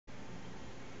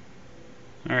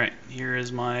Alright, here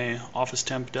is my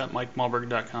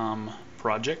officetemp.mikemalberg.com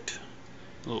project.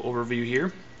 A little overview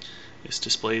here. This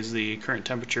displays the current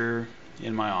temperature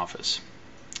in my office.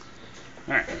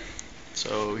 Alright,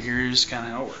 so here's kind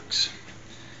of how it works.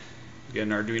 We get an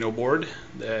Arduino board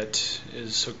that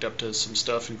is hooked up to some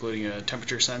stuff, including a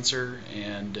temperature sensor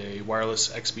and a wireless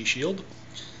Xbee shield.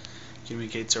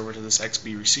 Communicates over to this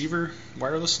Xbee receiver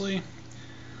wirelessly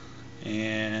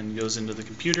and goes into the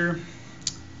computer,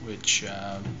 which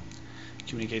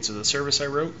communicates with the service I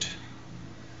wrote,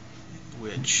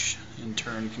 which in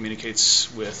turn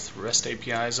communicates with REST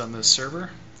APIs on this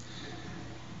server,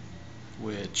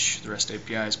 which the REST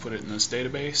APIs put it in this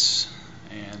database,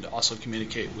 and also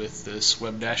communicate with this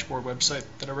web dashboard website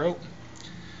that I wrote.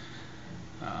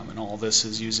 And all this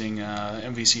is using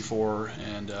MVC4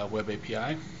 and Web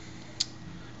API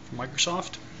from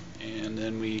Microsoft, and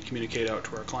then we communicate out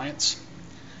to our clients.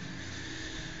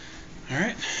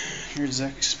 Alright, here's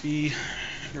Xbee,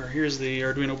 or here's the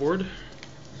Arduino board.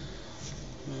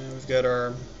 We've got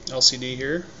our LCD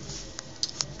here.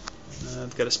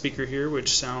 I've got a speaker here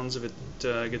which sounds if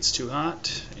it gets too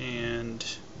hot, and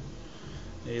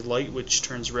a light which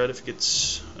turns red if it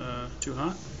gets too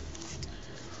hot.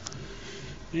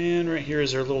 And right here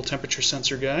is our little temperature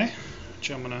sensor guy,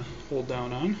 which I'm going to hold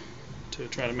down on to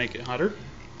try to make it hotter.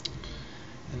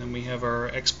 And then we have our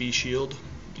Xbee shield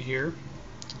here,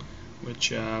 which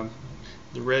the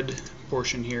red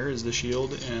portion here is the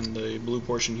shield and the blue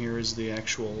portion here is the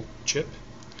actual chip,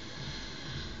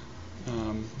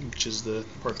 which is the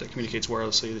part that communicates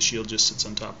wirelessly. The shield just sits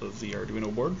on top of the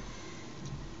Arduino board.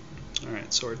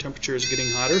 Alright, so our temperature is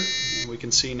getting hotter, and we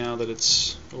can see now that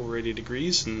it's over 80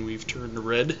 degrees and we've turned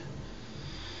red,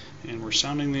 and we're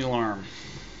sounding the alarm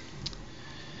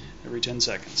every 10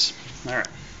 seconds. Alright,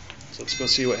 so let's go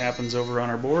see what happens over on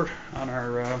our board, on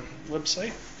our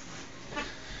website.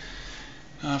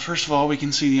 First of all, we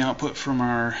can see the output from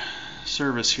our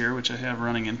service here, which I have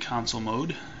running in console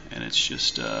mode, and it's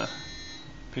just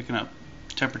picking up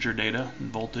temperature data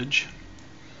and voltage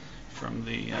from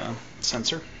the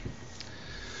sensor.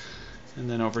 And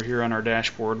then over here on our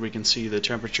dashboard we can see the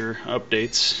temperature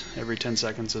updates every 10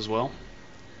 seconds as well.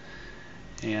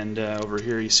 And over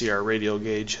here you see our radial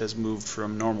gauge has moved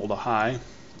from normal to high.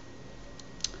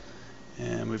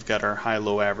 And we've got our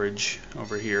high-low average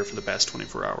over here for the past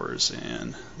 24 hours,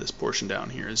 and this portion down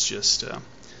here is just the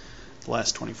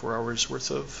last 24 hours worth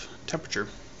of temperature.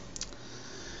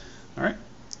 Alright,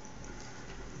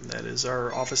 that is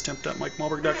our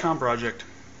officetemp.mikemalberg.com project.